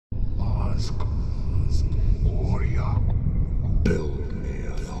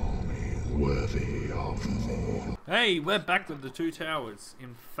Hey, we're back with the Two Towers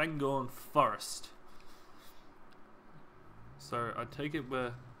in Fangorn Forest. So I take it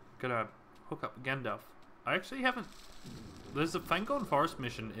we're gonna hook up Gandalf. I actually haven't... There's a Fangorn Forest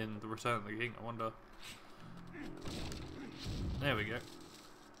mission in the Return of the King. I wonder... There we go.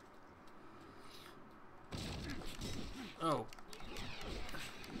 Oh.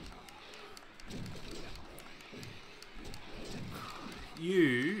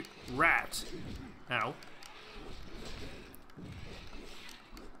 You rat. Ow.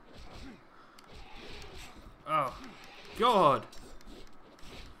 Oh, God.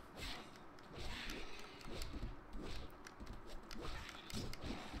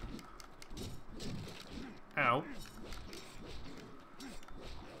 Ow.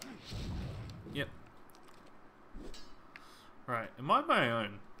 Yep. Right, am I my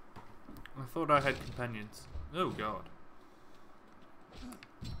own? I thought I had companions. Oh, God.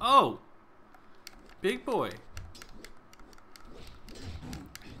 Oh! Big boy.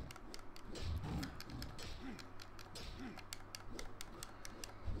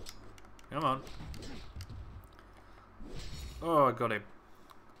 Come on. Oh, I got him.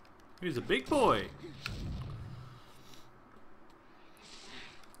 He's a big boy.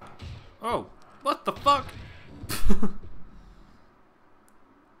 Oh, what the fuck?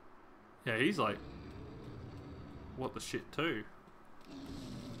 Yeah, he's like, what the shit too?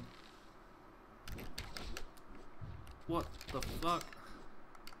 What the fuck?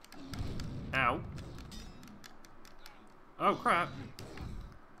 Ow. Oh, crap.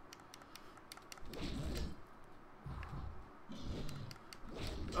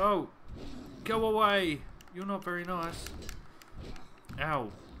 Oh, go away. You're not very nice.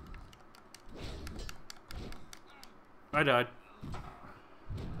 Ow. I died.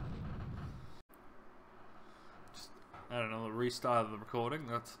 Just, I don't know, the restart of the recording.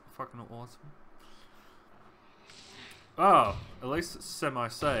 That's fucking awesome. Oh, at least it's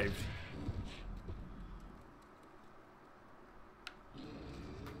semi-saved.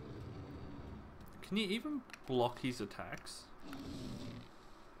 Can you even block his attacks?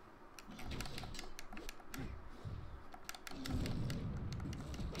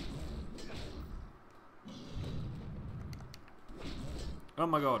 Oh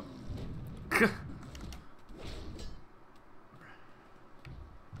my God.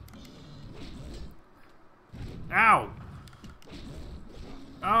 Ow!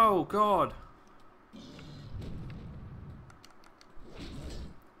 Oh God.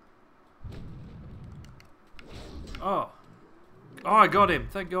 Oh. Oh, I got him.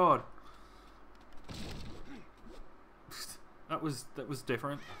 Thank God. That was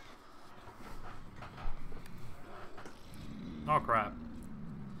different. Oh crap.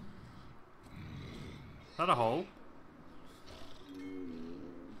 Is that a hole?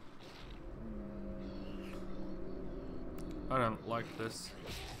 I don't like this.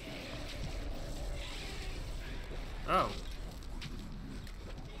 Oh.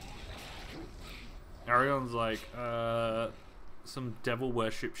 Aragorn's like, some devil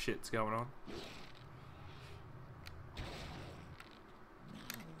worship shit's going on.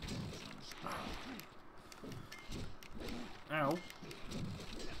 Ow.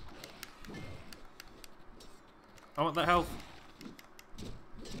 I want that health.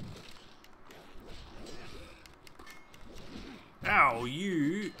 Ow,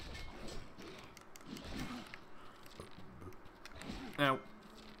 you. Ow.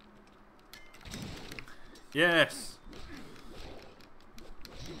 Yes.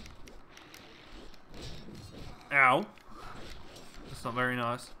 Ow. That's not very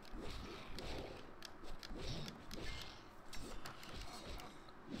nice.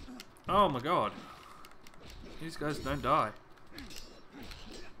 Oh my God. These guys don't die.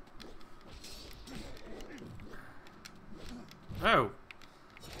 Oh.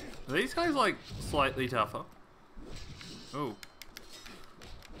 Are these guys like slightly tougher? Oh.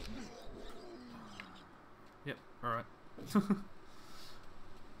 Yep, alright.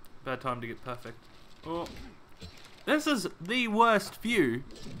 Bad time to get perfect. Oh. This is the worst view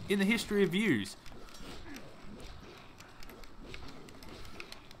in the history of views.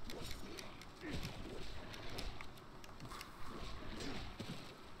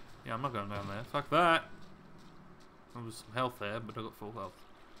 Yeah, I'm not going down there. Fuck that. There was some health there, but I got full health.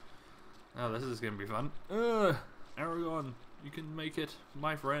 Oh, this is gonna be fun. Aragorn, you can make it,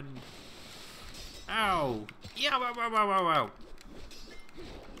 my friend. Ow! Yeah, wow, wow, wow, wow, wow.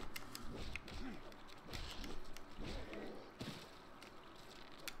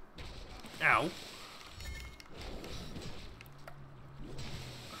 Ow.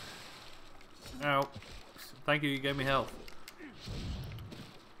 Ow. Thank you, you gave me health.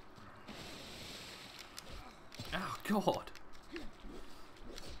 God.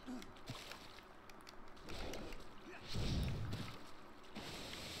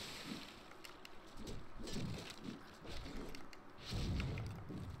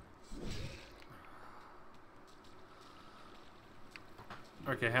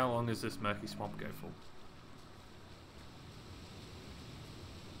 Okay, how long does this murky swamp go for?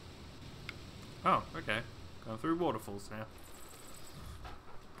 Oh, okay. Going through waterfalls now.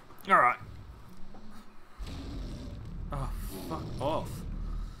 Alright. Oh, fuck off.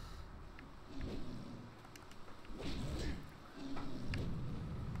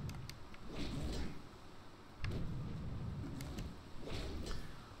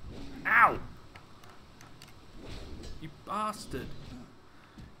 Ow! You bastard.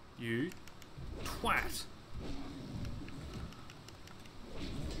 You twat.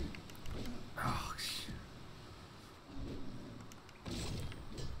 Oh,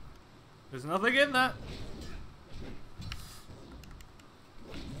 there's nothing in that.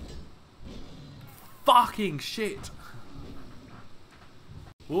 Fucking shit.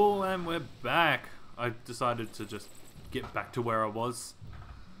 Oh, and we're back. I decided to just get back to where I was.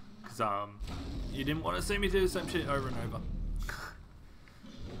 Because, you didn't want to see me do the same shit over and over.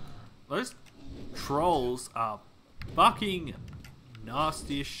 Those trolls are fucking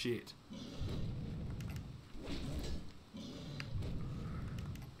nasty as shit.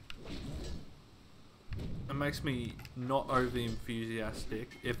 It makes me not overly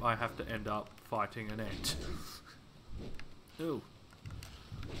enthusiastic if I have to end up fighting an ant. Ooh.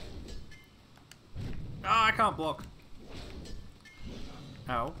 Ah, I can't block.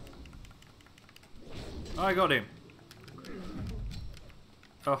 Ow. I got him.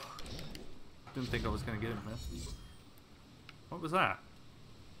 Oh. Didn't think I was going to get him, man. What was that?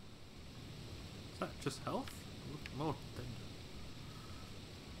 Is that just health? More danger.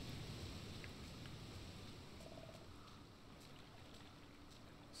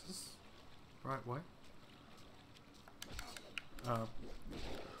 Is this the right way?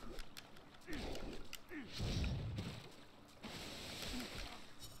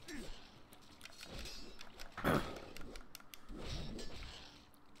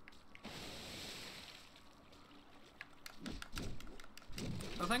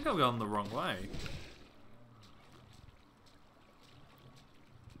 I think I've gone the wrong way.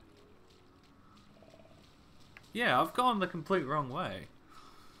 Yeah, I've gone the complete wrong way.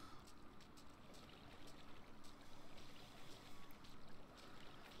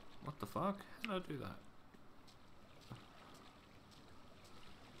 What the fuck? How did I do that?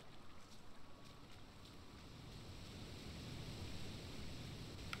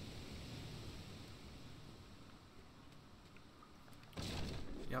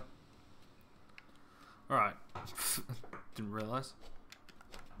 Yep. Alright. Didn't realise.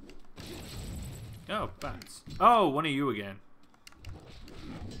 Oh, bats. Oh, one of you again.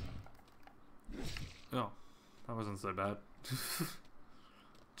 Oh, that wasn't so bad.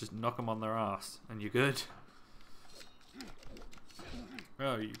 Just knock them on their ass and you're good.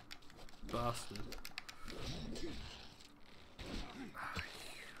 Oh, you bastard.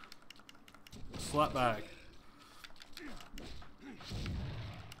 Slap bag.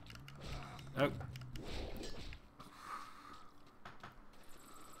 Oh.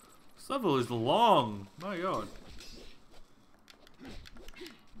 This level is long. My god.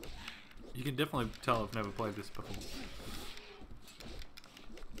 You can definitely tell I've never played this before.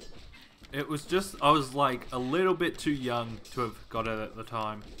 It was just, I was like a little bit too young to have got it at the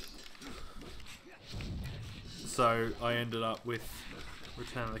time. So I ended up with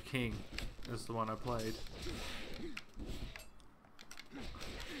Return of the King as the one I played.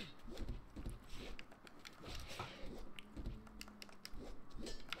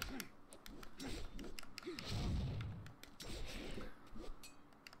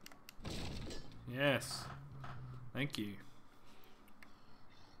 Yes. Thank you.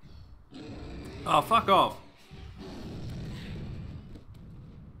 Oh, fuck off.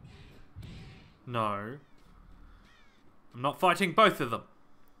 No. I'm not fighting both of them.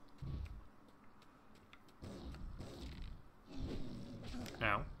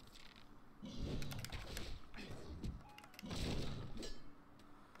 Ow.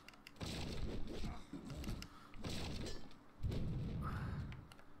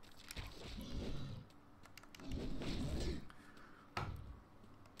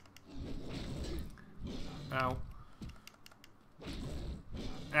 Ow.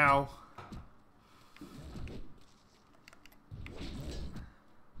 Ow.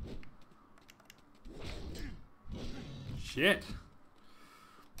 Shit.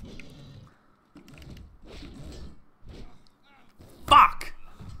 Fuck!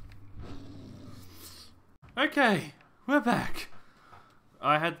 Okay. We're back!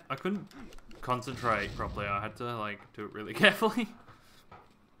 I couldn't concentrate properly. I had to, like, do it really carefully.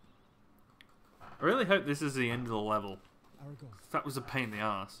 I really hope this is the end of the level. That was a pain in the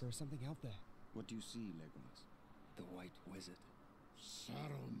ass. There's something out there. What do you see, Legolas? The White Wizard.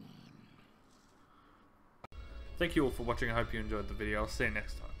 Saruman. Thank you all for watching. I hope you enjoyed the video. I'll see you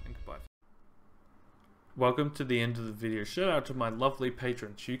next time, and goodbye. Welcome to the end of the video. Shout out to my lovely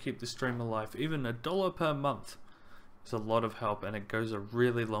patrons. You keep the stream alive. Even $1 per month is a lot of help, and it goes a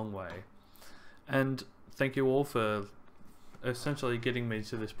really long way. And thank you all for essentially getting me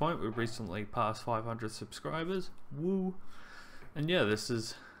to this point. We recently passed 500 subscribers. Woo! And yeah,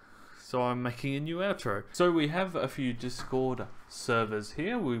 so I'm making a new outro. So we have a few Discord servers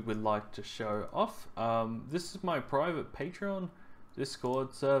here we would like to show off. This is my private Patreon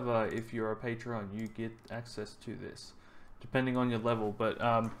Discord server. If you're a Patreon, you get access to this, depending on your level. But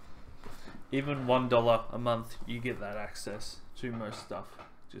even $1 a month, you get that access to most stuff.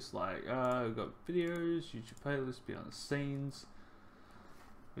 Just like, we've got videos, YouTube playlists, behind the scenes,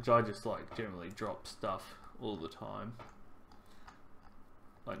 which I just like generally drop stuff all the time.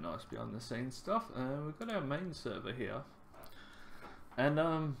 Like nice behind the scenes stuff. We've got our main server here.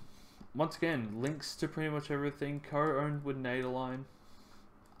 And once again, links to pretty much everything, co-owned with Nadoline.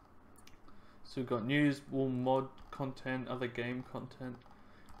 So we've got news, all mod content, other game content,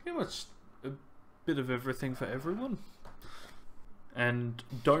 pretty much a bit of everything for everyone. And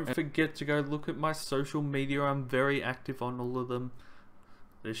don't forget to go look at my social media. I'm very active on all of them.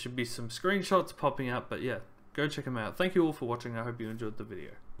 There should be some screenshots popping up, but yeah, go check them out. Thank you all for watching. I hope you enjoyed the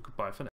video. Goodbye for now.